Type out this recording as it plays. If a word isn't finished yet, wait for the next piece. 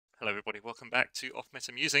Hello everybody, welcome back to Off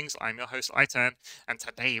Meta Musings. I'm your host Itan, and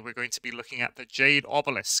today we're going to be looking at the Jade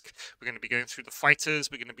Obelisk. We're going to be going through the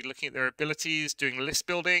fighters, we're going to be looking at their abilities, doing list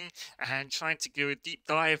building, and trying to do a deep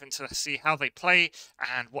dive into see how they play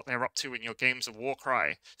and what they're up to in your games of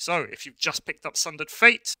Warcry. So if you've just picked up Sundered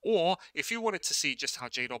Fate, or if you wanted to see just how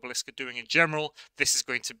Jade Obelisk are doing in general, this is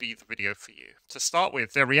going to be the video for you. To start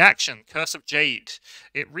with, their reaction, Curse of Jade.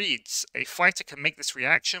 It reads, a fighter can make this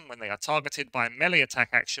reaction when they are targeted by a melee attack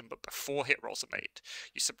action but before hit rolls are made.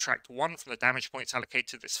 You subtract 1 from the damage points allocated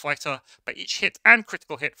to this fighter by each hit and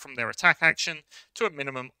critical hit from their attack action to a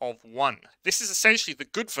minimum of 1. This is essentially the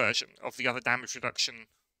good version of the other damage reduction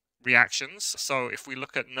reactions. So if we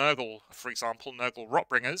look at Nurgle, for example, Nurgle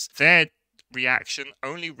Rotbringers, their reaction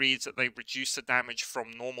only reads that they reduce the damage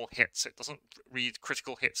from normal hits. It doesn't read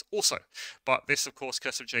critical hits also. But this, of course,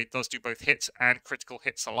 Curse of Jade does do both hits and critical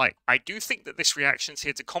hits alike. I do think that this reaction is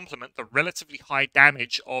here to complement the relatively high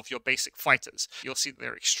damage of your basic fighters. You'll see that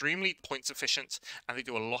they're extremely points efficient and they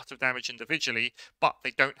do a lot of damage individually, but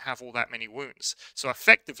they don't have all that many wounds. So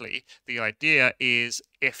effectively, the idea is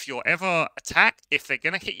if you're ever attacked, if they're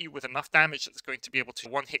going to hit you with enough damage that's going to be able to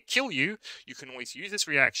one-hit kill you, you can always use this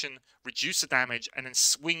reaction, reduce the damage, and then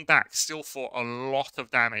swing back still for a lot of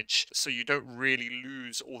damage, so you don't really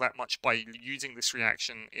lose all that much by using this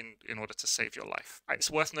reaction in order to save your life. It's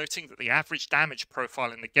worth noting that the average damage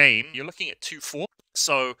profile in the game, you're looking at 2-4,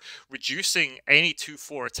 so reducing any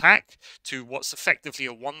 2-4 attack to what's effectively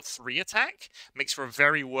a 1-3 attack makes for a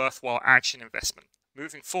very worthwhile action investment.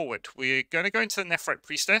 Moving forward, we're going to go into the Nephrite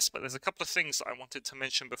Priestess, but there's a couple of things that I wanted to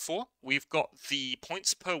mention before. We've got the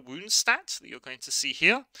points per wound stat that you're going to see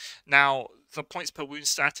here. Now, the points per wound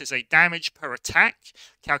stat is a damage per attack,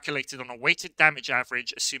 calculated on a weighted damage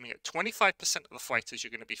average, assuming that 25% of the fighters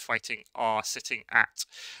you're going to be fighting are sitting at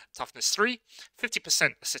toughness 3, 50%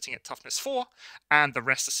 are sitting at toughness 4, and the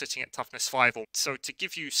rest are sitting at toughness 5. So to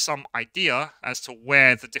give you some idea as to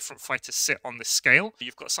where the different fighters sit on this scale,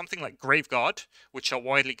 you've got something like Graveguard, which are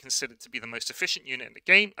widely considered to be the most efficient unit in the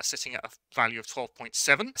game, are sitting at a value of 12.7.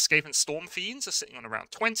 Skaven Storm Fiends are sitting on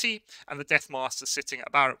around 20, and the Death Master sitting at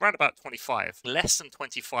around about 25. Less than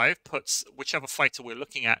 25 puts whichever fighter we're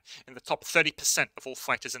looking at in the top 30% of all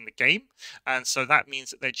fighters in the game, and so that means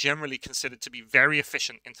that they're generally considered to be very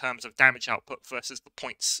efficient in terms of damage output versus the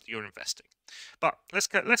points you're investing. But let's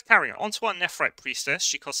carry on. Onto our Nephrite Priestess.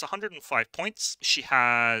 She costs 105 points. She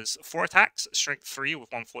has 4 attacks, strength 3 with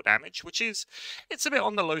 1/4 damage, which is, it's a bit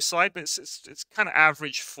on the low side, but it's kind of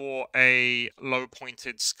average for a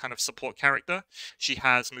low-pointed kind of support character. She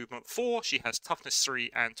has movement 4, she has toughness 3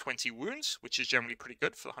 and 20 wounds, which is generally pretty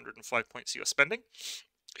good for the 105 points you're spending.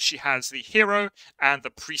 She has the Hero and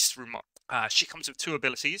the Priest Remark. She comes with 2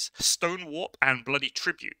 abilities, Stone Warp and Bloody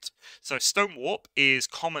Tribute. So Stone Warp is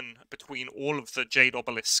common between all of the Jade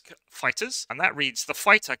Obelisk fighters, and that reads, the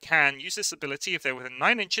fighter can use this ability if they're within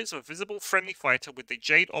 9 inches of a visible friendly fighter with the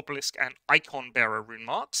Jade Obelisk and Icon Bearer rune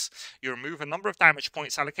marks. You remove a number of damage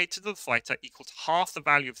points allocated to the fighter equal to half the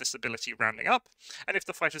value of this ability rounding up, and if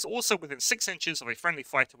the fighter is also within 6 inches of a friendly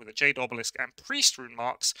fighter with a Jade Obelisk and Priest rune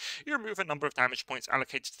marks, you remove a number of damage points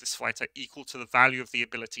allocated to this fighter equal to the value of the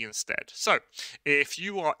ability instead. So, if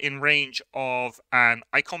you are in range of an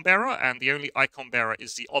Icon Bearer, and the only Icon Bearer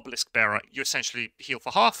is the Obelisk Bearer, you essentially heal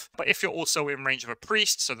for half. But if you're also in range of a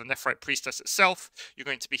Priest, so the Nephrite Priestess itself, you're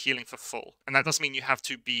going to be healing for full. And that doesn't mean you have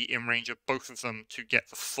to be in range of both of them to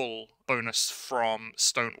get the full bonus from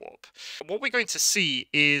Stone Warp. What we're going to see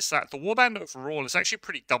is that the Warband overall is actually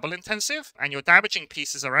pretty double intensive, and your damaging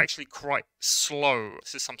pieces are actually quite slow.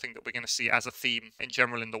 This is something that we're going to see as a theme in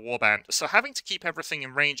general in the Warband. So having to keep everything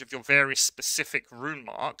in range of your various specific rune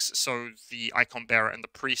marks, so the Icon Bearer and the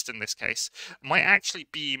Priest in this case, might actually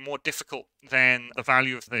be more difficult than the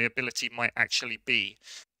value of the ability might actually be.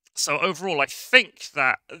 So overall, I think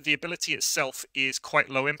that the ability itself is quite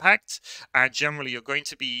low impact, and generally you're going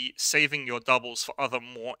to be saving your doubles for other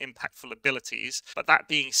more impactful abilities. But that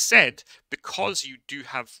being said, because you do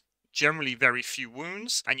have generally very few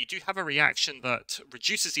wounds, and you do have a reaction that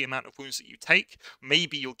reduces the amount of wounds that you take,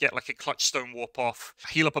 maybe you'll get like a Clutch Stone Warp off,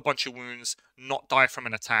 heal up a bunch of wounds, not die from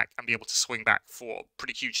an attack, and be able to swing back for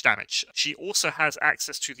pretty huge damage. She also has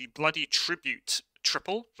access to the Bloody Tribute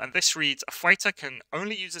triple, and this reads, a fighter can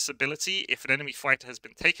only use this ability if an enemy fighter has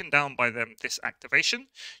been taken down by them this activation.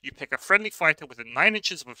 You pick a friendly fighter within 9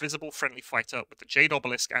 inches of a visible friendly fighter with the Jade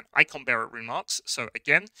Obelisk and Icon Bearer rune marks. So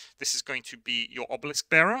again, this is going to be your Obelisk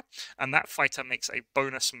Bearer, and that fighter makes a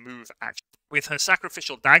bonus move action. With her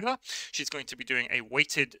Sacrificial Dagger, she's going to be doing a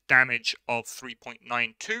weighted damage of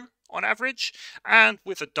 3.92 on average, and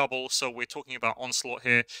with a double, so we're talking about Onslaught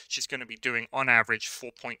here, she's going to be doing on average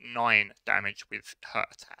 4.9 damage with her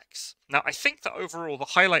attacks. Now, I think that overall the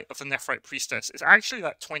highlight of the Nephrite Priestess is actually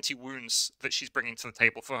that 20 wounds that she's bringing to the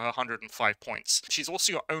table for her 105 points. She's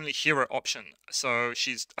also your only hero option, so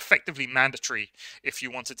she's effectively mandatory if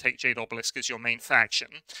you want to take Jade Obelisk as your main faction.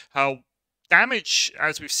 Her damage,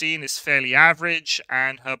 as we've seen, is fairly average,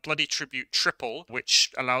 and her Bloody Tribute triple,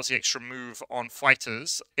 which allows the extra move on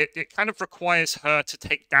fighters, it kind of requires her to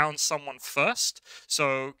take down someone first.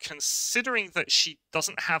 So considering that she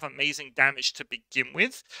doesn't have amazing damage to begin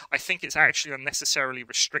with, I think it's actually unnecessarily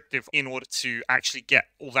restrictive in order to actually get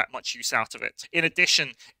all that much use out of it. In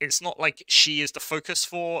addition, it's not like she is the focus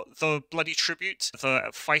for the Bloody Tribute. The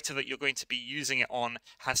fighter that you're going to be using it on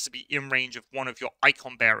has to be in range of one of your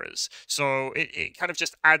icon bearers. So it kind of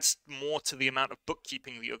just adds more to the amount of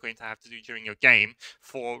bookkeeping that you're going to have to do during your game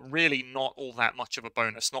for really not all that much of a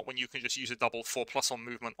bonus, not when you can just use a double 4+ on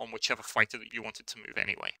movement on whichever fighter that you wanted to move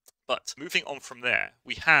anyway. But moving on from there,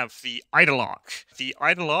 we have the Idolarc. The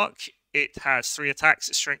Idolarc, it has 3 attacks,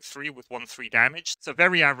 it's strength 3 with 1/3 damage. It's a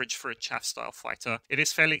very average for a chaff style fighter. It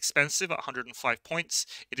is fairly expensive at 105 points.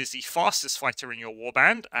 It is the fastest fighter in your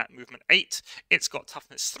warband at movement 8. It's got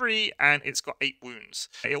toughness 3 and it's got 8 wounds.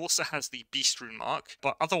 It also has the beast rune mark,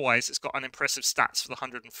 but otherwise it's got unimpressive stats for the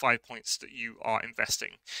 105 points that you are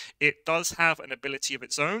investing. It does have an ability of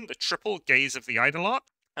its own, the triple gaze of the Idolarc.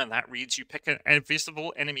 And that reads, you pick an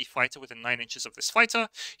invisible enemy fighter within 9 inches of this fighter,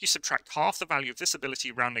 you subtract half the value of this ability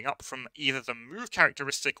rounding up from either the move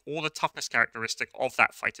characteristic or the toughness characteristic of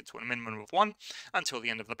that fighter to a minimum of 1 until the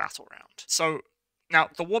end of the battle round. So now,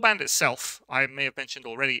 the warband itself, I may have mentioned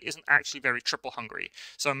already, isn't actually very triple hungry.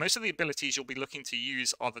 So most of the abilities you'll be looking to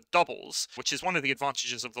use are the doubles, which is one of the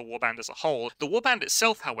advantages of the warband as a whole. The warband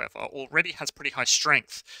itself, however, already has pretty high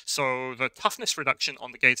strength, so the toughness reduction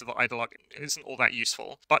on the gaze of the Idolarc isn't all that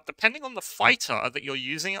useful. But depending on the fighter that you're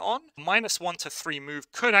using it on, -1 to 3 move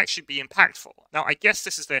could actually be impactful. Now, I guess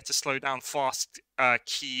this is there to slow down fast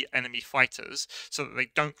key enemy fighters so that they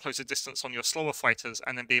don't close the distance on your slower fighters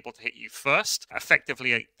and then be able to hit you first,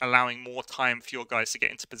 effectively allowing more time for your guys to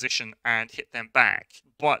get into position and hit them back.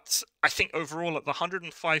 But I think overall at the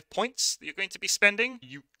 105 points that you're going to be spending,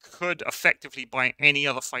 you could effectively buy any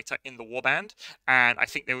other fighter in the warband, and I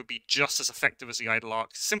think they would be just as effective as the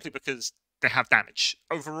Idolarc simply because they have damage.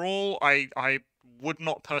 Overall, I would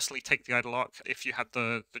not personally take the Idolarc if you had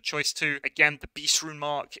the choice to. Again, the Beast Rune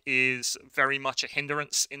mark is very much a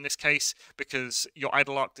hindrance in this case because your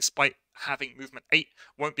Idolarc, despite having movement 8,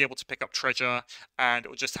 won't be able to pick up treasure, and it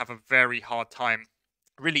will just have a very hard time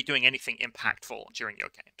really doing anything impactful during your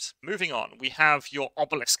games. Moving on, we have your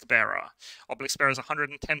Obelisk Bearer. Obelisk Bearer is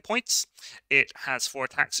 110 points. It has 4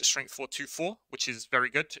 attacks at strength 4, 2, 4, which is very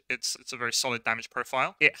good. It's a very solid damage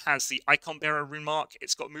profile. It has the Icon Bearer rune mark.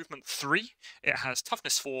 It's got movement 3. It has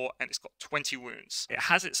toughness 4, and it's got 20 wounds. It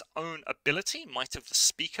has its own ability, Might of the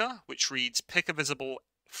Speaker, which reads, pick a visible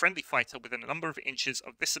friendly fighter within a number of inches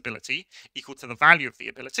of this ability equal to the value of the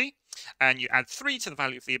ability, and you add 3 to the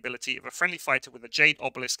value of the ability of a friendly fighter with a Jade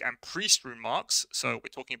Obelisk and Priest rune marks, so we're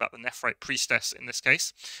talking about the Nephrite Priestess in this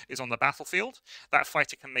case, is on the battlefield. That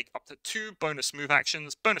fighter can make up to 2 bonus move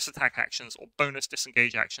actions, bonus attack actions, or bonus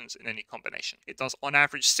disengage actions in any combination. It does on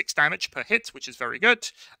average 6 damage per hit, which is very good,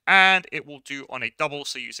 and it will do on a double,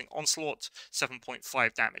 so using Onslaught,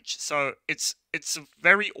 7.5 damage. So it's a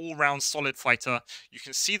very all-round solid fighter. You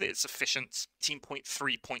can see that it's efficient,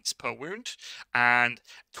 18.3 points per wound, and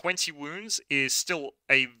 20 wounds is still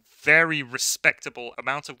a very respectable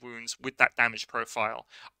amount of wounds with that damage profile,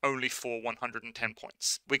 only for 110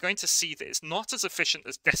 points. We're going to see that it's not as efficient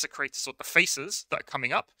as Desecrators or Defacers that are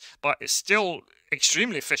coming up, but it's still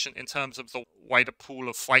extremely efficient in terms of the wider pool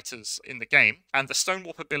of fighters in the game. And the Stone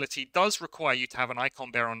Warp ability does require you to have an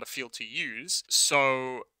Icon Bearer on the field to use,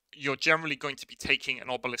 so you're generally going to be taking an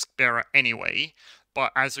Obelisk Bearer anyway.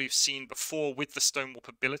 But as we've seen before with the Stone Warp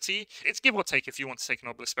ability, it's give or take if you want to take an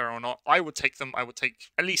Obelisk Bearer or not. I would take them. I would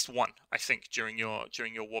take at least one, I think, during your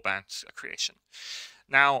warband creation.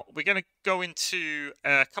 Now, we're going to go into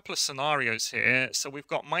a couple of scenarios here. So we've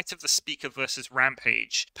got Might of the Speaker versus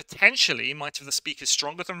Rampage. Potentially, Might of the Speaker is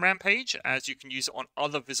stronger than Rampage, as you can use it on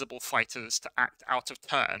other visible fighters to act out of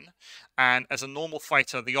turn. And as a normal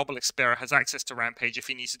fighter, the Obelisk Bearer has access to Rampage if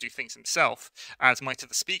he needs to do things himself, as Might of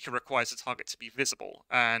the Speaker requires the target to be visible.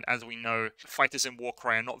 And as we know, fighters in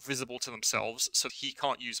Warcry are not visible to themselves, so he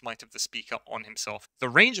can't use Might of the Speaker on himself. The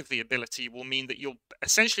range of the ability will mean that you'll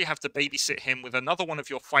essentially have to babysit him with another one of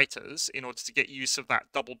your fighters in order to get use of that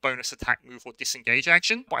double bonus attack move or disengage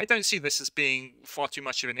action. But I don't see this as being far too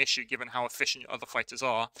much of an issue given how efficient your other fighters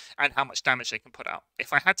are and how much damage they can put out.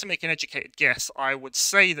 If I had to make an educated guess, I would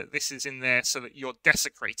say that this is in there so that your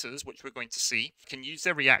Desecrators, which we're going to see, can use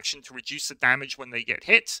their reaction to reduce the damage when they get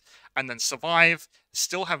hit, and then survive,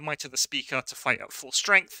 still have Might of the Speaker to fight at full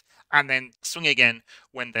strength, and then swing again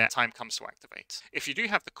when their time comes to activate. If you do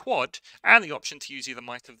have the quad and the option to use either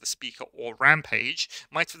Might of the Speaker or Rampage,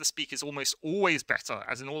 Might of the Speaker is almost always better,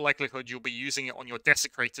 as in all likelihood you'll be using it on your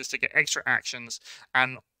Desecrators to get extra actions,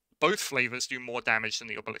 and both flavors do more damage than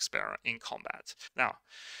the Obelisk Bearer in combat. Now,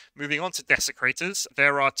 moving on to Desecrators,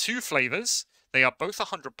 there are two flavors. They are both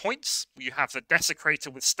 100 points. You have the Desecrator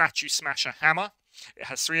with Statue Smasher Hammer. It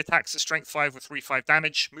has 3 attacks at Strength 5 with 3/5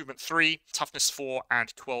 damage, Movement 3, Toughness 4,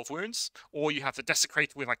 and 12 wounds. Or you have the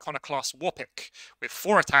Desecrator with Iconoclast Warpick with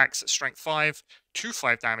 4 attacks at Strength 5,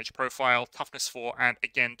 2/5 damage profile, Toughness 4, and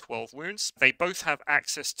again 12 wounds. They both have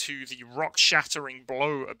access to the Rock Shattering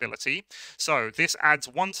Blow ability. So this adds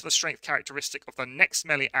 1 to the strength characteristic of the next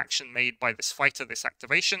melee action made by this fighter, this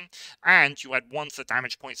activation, and you add 1 to the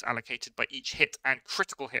damage points allocated by each hit and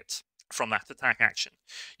critical hit from that attack action.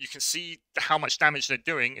 You can see how much damage they're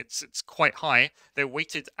doing. It's quite high. Their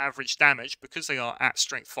weighted average damage, because they are at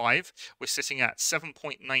strength 5, we're sitting at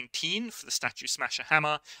 7.19 for the Statue Smasher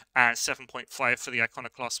Hammer and 7.5 for the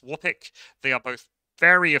Iconoclast Warpick. They are both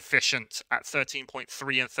very efficient at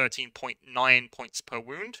 13.3 and 13.9 points per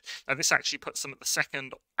wound. Now this actually puts them at the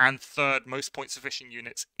second and third most points efficient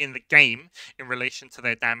units in the game in relation to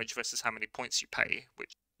their damage versus how many points you pay,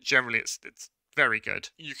 which generally it's very good.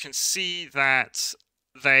 You can see that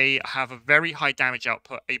they have a very high damage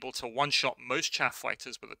output, able to one-shot most chaff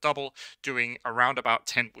fighters with a double, doing around about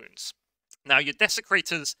 10 wounds. Now, your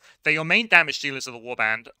Desecrators, they're your main damage dealers of the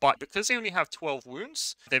warband, but because they only have 12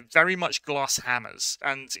 wounds, they're very much glass hammers.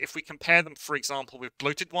 And if we compare them, for example, with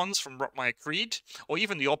Bloated Ones from Rotmire Creed, or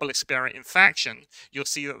even the Obelisk Bearer in Faction, you'll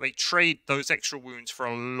see that they trade those extra wounds for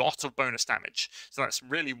a lot of bonus damage. So that's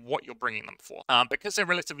really what you're bringing them for. Because they're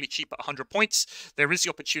relatively cheap at 100 points, there is the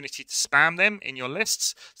opportunity to spam them in your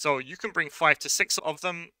lists. So you can bring 5 to 6 of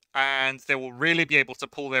them, and they will really be able to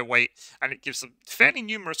pull their weight, and it gives them fairly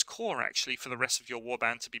numerous core actually for the rest of your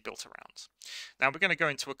warband to be built around. Now we're going to go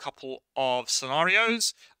into a couple of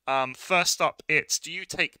scenarios. First up, it's do you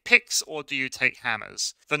take picks or do you take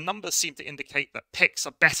hammers? The numbers seem to indicate that picks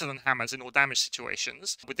are better than hammers in all damage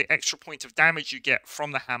situations, with the extra point of damage you get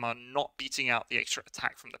from the hammer not beating out the extra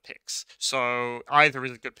attack from the picks. So either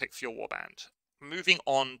is a good pick for your warband. Moving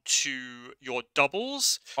on to your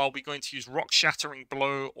doubles, are we going to use Rock Shattering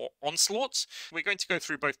Blow or Onslaught? We're going to go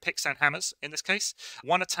through both picks and hammers in this case.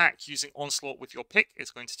 One attack using Onslaught with your pick is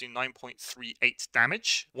going to do 9.38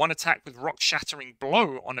 damage. One attack with Rock Shattering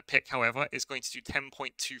Blow on a pick, however, is going to do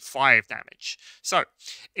 10.25 damage. So,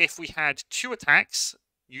 if we had 2 attacks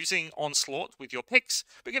using Onslaught with your picks,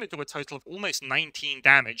 we're going to do a total of almost 19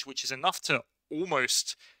 damage, which is enough to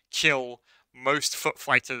almost kill most foot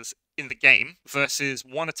fighters in the game, versus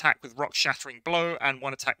 1 attack with Rock Shattering Blow and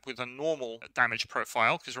 1 attack with a normal damage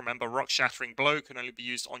profile, because remember, Rock Shattering Blow can only be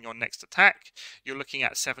used on your next attack. You're looking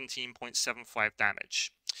at 17.75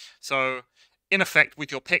 damage. So in effect,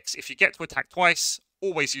 with your picks, if you get to attack twice,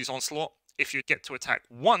 always use Onslaught. If you get to attack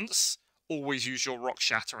once, always use your Rock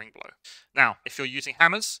Shattering Blow. Now, if you're using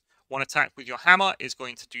hammers, 1 attack with your hammer is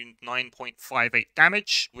going to do 9.58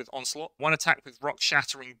 damage with Onslaught. 1 attack with Rock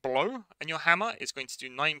Shattering Blow and your hammer is going to do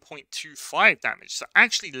 9.25 damage. So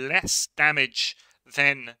actually less damage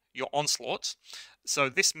than your Onslaught. So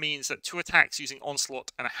this means that 2 attacks using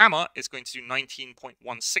Onslaught and a hammer is going to do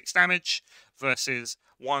 19.16 damage, versus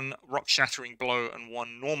 1 Rock Shattering Blow and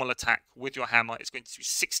 1 normal attack with your hammer is going to do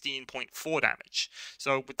 16.4 damage.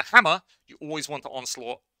 So with the hammer, you always want the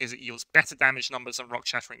Onslaught, as it yields better damage numbers than Rock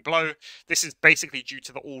Shattering Blow. This is basically due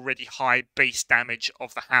to the already high base damage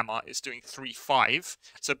of the hammer. It's doing 3.5,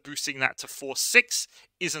 so boosting that to 4.6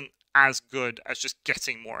 isn't as good as just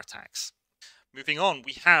getting more attacks. Moving on,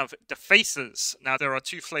 we have Defacers. Now, there are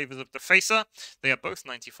 2 flavors of Defacer. They are both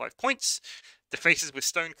 95 points. Defacers with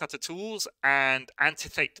Stonecutter Tools and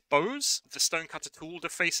Antithete Bows. The Stonecutter Tool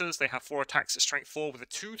Defacers, they have 4 attacks at Strength 4 with a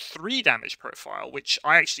 2/3 damage profile, which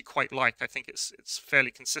I actually quite like. I think it's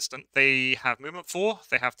fairly consistent. They have Movement 4,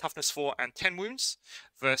 they have Toughness 4 and 10 wounds,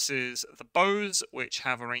 versus the Bows, which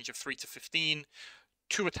have a range of 3 to 15.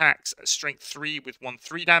 2 attacks at Strength 3 with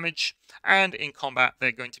 1/3 damage, and in combat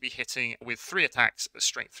they're going to be hitting with 3 attacks at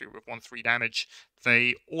Strength 3 with 1/3 damage.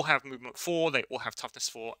 They all have movement 4, they all have toughness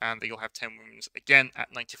 4, and they all have 10 wounds, again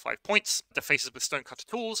at 95 points. Defacers with Stonecutter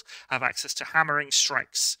tools have access to hammering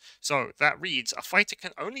strikes. So that reads, a fighter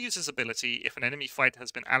can only use his ability if an enemy fighter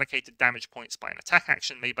has been allocated damage points by an attack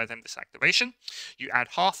action made by them this activation. You add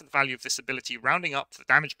half the value of this ability, rounding up to the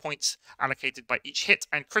damage points allocated by each hit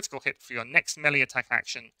and critical hit for your next melee attack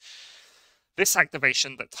action. This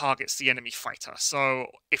activation that targets the enemy fighter. So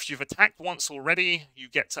if you've attacked once already, you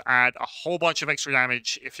get to add a whole bunch of extra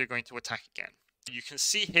damage if you're going to attack again. You can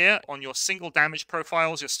see here on your single damage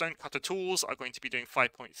profiles, your Stonecutter tools are going to be doing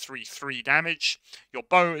 5.33 damage. Your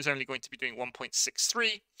bow is only going to be doing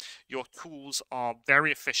 1.63. Your tools are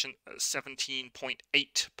very efficient at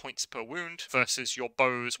 17.8 points per wound versus your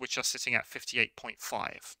bows, which are sitting at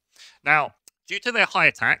 58.5. Now, due to their high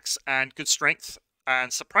attacks and good strength,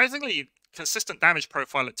 and surprisingly consistent damage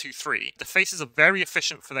profile at 2-3, Defacers are very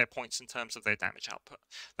efficient for their points in terms of their damage output.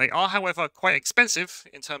 They are, however, quite expensive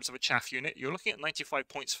in terms of a chaff unit. You're looking at 95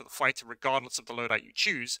 points for the fighter regardless of the loadout you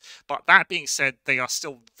choose, but that being said, they are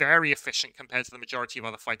still very efficient compared to the majority of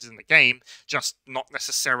other fighters in the game, just not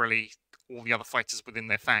necessarily all the other fighters within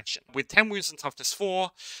their faction. With 10 wounds and toughness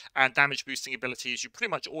 4 and damage boosting abilities, you pretty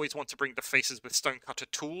much always want to bring Defacers with Stonecutter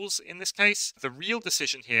tools in this case. The real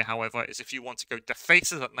decision here, however, is if you want to go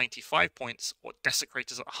Defacers at 95 points or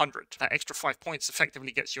Desecrators at 100. That extra 5 points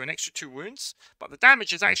effectively gets you an extra 2 wounds, but the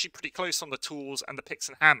damage is actually pretty close on the tools and the picks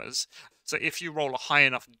and hammers. So if you roll a high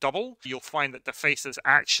enough double, you'll find that Defacers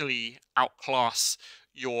actually outclass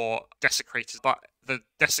your Desecrators, but the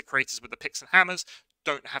Desecrators with the picks and hammers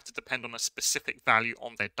don't have to depend on a specific value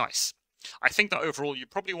on their dice. I think that overall you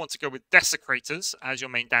probably want to go with Desecrators as your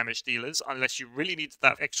main damage dealers unless you really need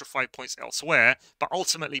that extra 5 points elsewhere, but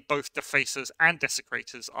ultimately both Defacers and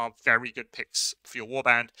Desecrators are very good picks for your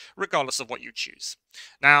warband regardless of what you choose.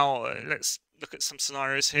 Now let's look at some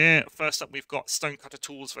scenarios here. First up, we've got Stonecutter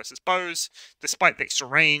tools versus bows. Despite the extra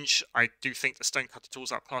range, I do think the Stonecutter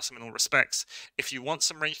tools outclass them in all respects. If you want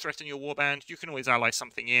some range threat in your warband, you can always ally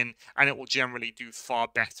something in, and it will generally do far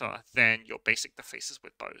better than your basic Defacers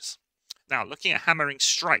with bows. Now, looking at hammering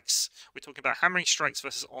strikes, we're talking about hammering strikes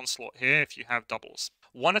versus onslaught here if you have doubles.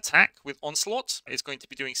 One attack with onslaught is going to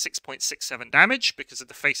be doing 6.67 damage because the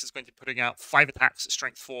Defacer is going to be putting out 5 attacks at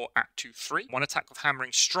strength 4 at 2-3. One attack with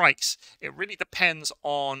hammering strikes, it really depends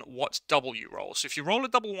on what double you roll. So if you roll a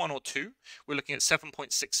double 1 or 2, we're looking at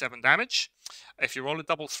 7.67 damage. If you roll a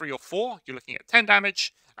double 3 or 4, you're looking at 10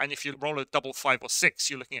 damage. And if you roll a double 5 or 6,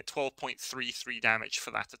 you're looking at 12.33 damage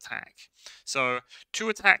for that attack. So 2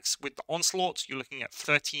 attacks with the onslaught, you're looking at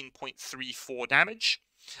 13.34 damage.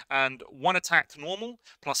 And 1 attack normal,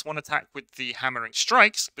 plus 1 attack with the hammering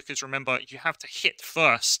strikes, because remember, you have to hit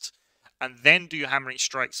first, and then do your hammering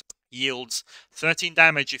strikes, yields 13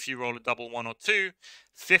 damage if you roll a double 1 or 2,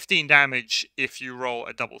 15 damage if you roll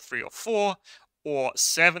a double 3 or 4, or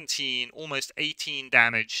 17, almost 18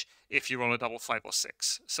 damage if you roll a double 5 or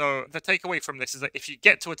 6. So the takeaway from this is that if you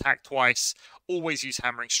get to attack twice, always use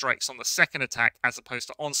hammering strikes on the second attack as opposed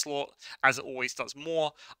to onslaught, as it always does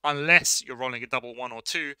more, unless you're rolling a double 1 or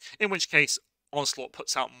 2, in which case onslaught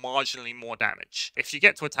puts out marginally more damage. If you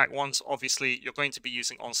get to attack once, obviously you're going to be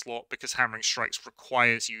using onslaught because hammering strikes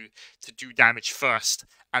requires you to do damage first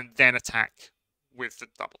and then attack with the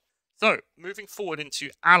double. So, moving forward into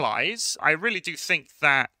allies, I really do think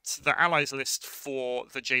that the allies list for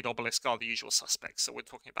the Jade Obelisk are the usual suspects. So we're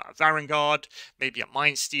talking about a Varangard, maybe a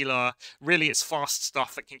Mind Stealer. Really, it's fast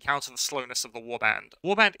stuff that can counter the slowness of the Warband.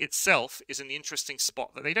 Warband itself is in the interesting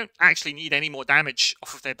spot that they don't actually need any more damage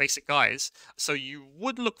off of their basic guys. So you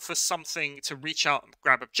would look for something to reach out and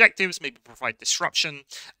grab objectives, maybe provide disruption,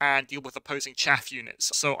 and deal with opposing chaff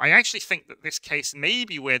units. So I actually think that this case may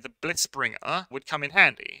be where the Blitzbringer would come in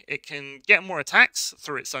handy. It can get more attacks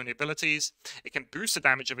through its own abilities, it can boost the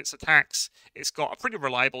damage of its attacks, it's got a pretty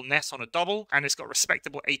reliable net on a double, and it's got a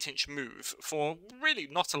respectable 8-inch move for really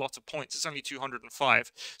not a lot of points. It's only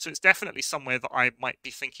 205, so it's definitely somewhere that I might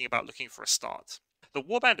be thinking about looking for a start. The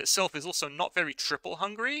Warband itself is also not very triple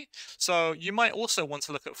hungry, so you might also want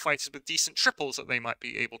to look at fighters with decent triples that they might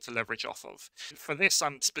be able to leverage off of. For this,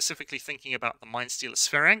 I'm specifically thinking about the Mind Stealer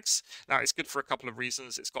Spheranx. Now, it's good for a couple of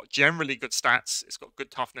reasons. It's got generally good stats, it's got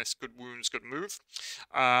good toughness, good wounds, good move.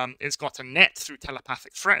 It's got a net through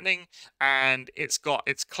telepathic threatening, and it's got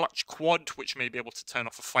its clutch quad, which may be able to turn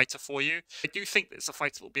off a fighter for you. I do think that it's a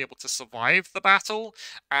fighter that will be able to survive the battle,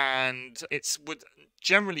 and it would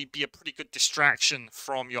generally be a pretty good distraction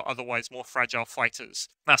from your otherwise more fragile fighters.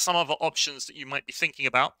 Now, some other options that you might be thinking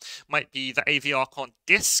about might be the AV Archon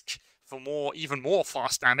Disc for even more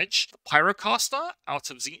fast damage. The Pyrocaster out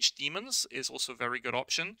of Tzeentch Demons is also a very good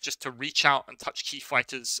option, just to reach out and touch key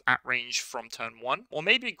fighters at range from turn 1. Or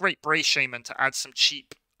maybe a Great Bray Shaman to add some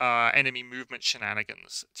cheap enemy movement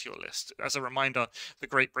shenanigans to your list. As a reminder, the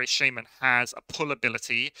Great Bray Shaman has a pull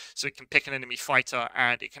ability, so it can pick an enemy fighter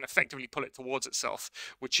and it can effectively pull it towards itself,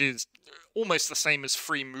 which is almost the same as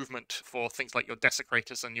free movement for things like your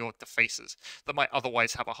Desecrators and your Defacers that might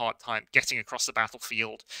otherwise have a hard time getting across the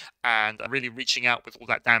battlefield and really reaching out with all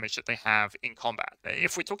that damage that they have in combat.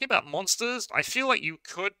 If we're talking about monsters, I feel like you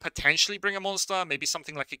could potentially bring a monster, maybe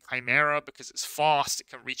something like a Chimera, because it's fast, it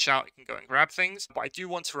can reach out, it can go and grab things. But I do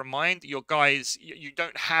want to remind your guys, you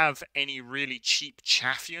don't have any really cheap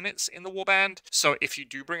chaff units in the warband, so if you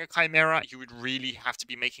do bring a Chimera, you would really have to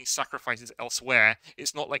be making sacrifices elsewhere.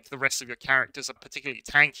 It's not like the rest of your characters are particularly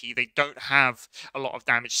tanky, they don't have a lot of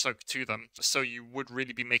damage soaked to them, so you would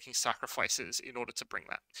really be making sacrifices in order to bring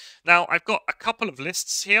that. Now, I've got a couple of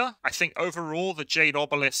lists here. I think overall, the Jade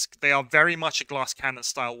Obelisk, they are very much a glass cannon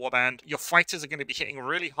style warband. Your fighters are going to be hitting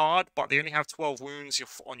really hard, but they only have 12 wounds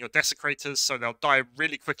on your Desecrators, so they'll die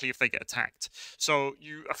really quickly if they get attacked. So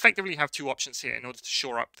you effectively have two options here in order to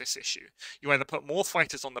shore up this issue. You either put more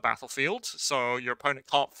fighters on the battlefield, so your opponent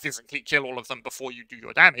can't physically kill all of them before you do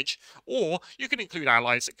your damage, or you can include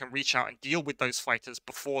allies that can reach out and deal with those fighters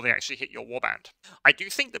before they actually hit your warband. I do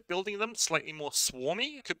think that building them slightly more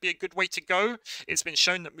swarmy could be a good way to go. It's been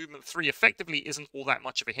shown that movement 3 effectively isn't all that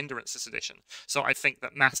much of a hindrance this edition, so I think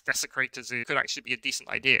that mass Desecrators could actually be a decent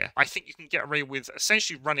idea. I think you can get away with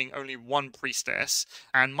essentially running only one Priestess,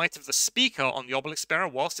 and Might of the Speaker on the Obelisk Bearer,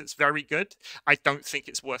 whilst it's very good, I don't think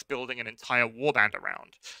it's worth building an entire warband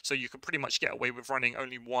around. So you can pretty much get away with running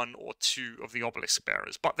only 1 or 2 of the Obelisk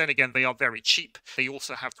Bearers. But then again, they are very cheap. They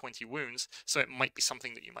also have 20 wounds, so it might be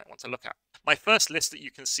something that you might want to look at. My first list that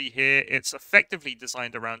you can see here, it's effectively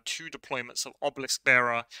designed around 2 deployments of Obelisk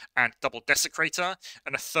Bearer and Double Desecrator,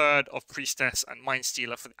 and a third of Priestess and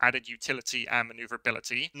Mindstealer for added utility and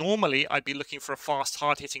maneuverability. Normally, I'd be looking for a fast,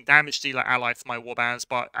 hard-hitting damage dealer ally for my warbands,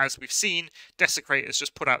 but as we've seen, Desecrators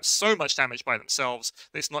just put out so much damage by themselves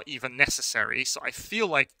that it's not even necessary. So I feel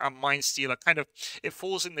like a Mindstealer it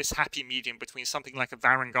falls in this happy medium between something like a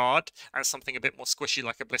Varangard and something a bit more squishy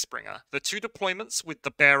like a Blissbringer. The 2 deployments with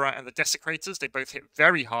the Bearer and the Desecrators, they both hit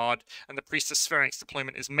very hard, and the Priestess Spherenix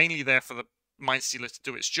deployment is mainly there for the Mindstealer to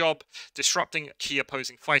do its job, disrupting key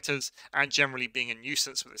opposing fighters and generally being a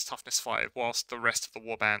nuisance with its toughness 5, whilst the rest of the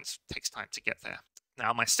warbands takes time to get there.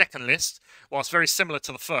 Now, my second list, whilst very similar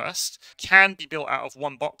to the first, can be built out of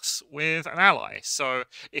one box with an ally. So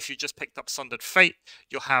if you just picked up Sundered Fate,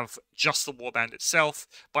 you'll have just the warband itself.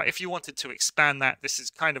 But if you wanted to expand that, this is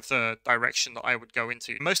kind of the direction that I would go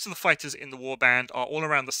into. Most of the fighters in the warband are all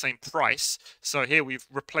around the same price. So here we've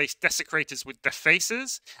replaced Desecrators with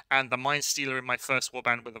Defacers, and the Mindstealer in my first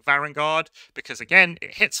warband with a Varangard, because again,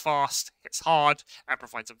 it hits fast, hits hard, and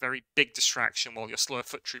provides a very big distraction while your slower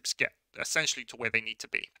foot troops get essentially to where they need to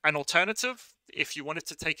be. An alternative, if you wanted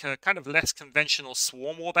to take a kind of less conventional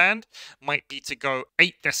swarm warband, might be to go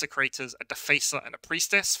 8 Desecrators, a Defacer, and a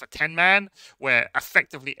Priestess for 10 man, where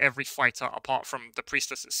effectively every fighter, apart from the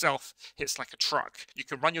Priestess itself, hits like a truck. You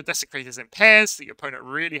can run your Desecrators in pairs, so your opponent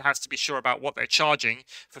really has to be sure about what they're charging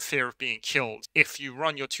for fear of being killed. If you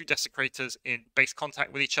run your 2 Desecrators in base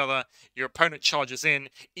contact with each other, your opponent charges in.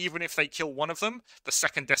 Even if they kill one of them, the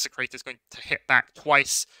second Desecrator is going to hit back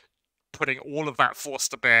twice, putting all of that force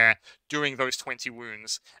to bear, doing those 20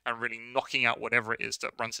 wounds, and really knocking out whatever it is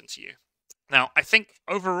that runs into you. Now, I think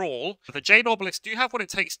overall, the Jade Obelisk do have what it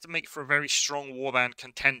takes to make for a very strong warband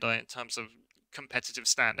contender in terms of competitive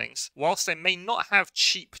standings. Whilst they may not have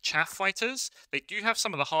cheap chaff fighters, they do have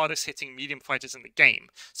some of the hardest hitting medium fighters in the game.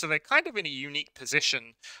 So they're kind of in a unique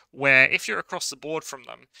position where if you're across the board from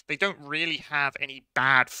them, they don't really have any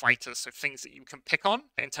bad fighters, so things that you can pick on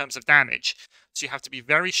in terms of damage. So you have to be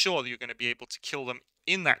very sure that you're going to be able to kill them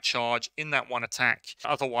in that charge, in that one attack.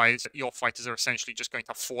 Otherwise, your fighters are essentially just going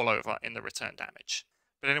to fall over in the return damage.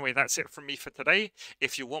 But anyway, that's it from me for today.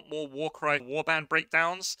 If you want more Warcry warband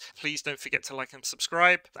breakdowns, please don't forget to like and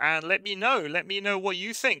subscribe. And let me know what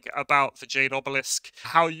you think about the Jade Obelisk,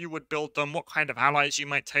 how you would build them, what kind of allies you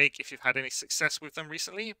might take if you've had any success with them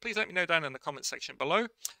recently. Please let me know down in the comment section below,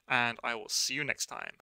 and I will see you next time.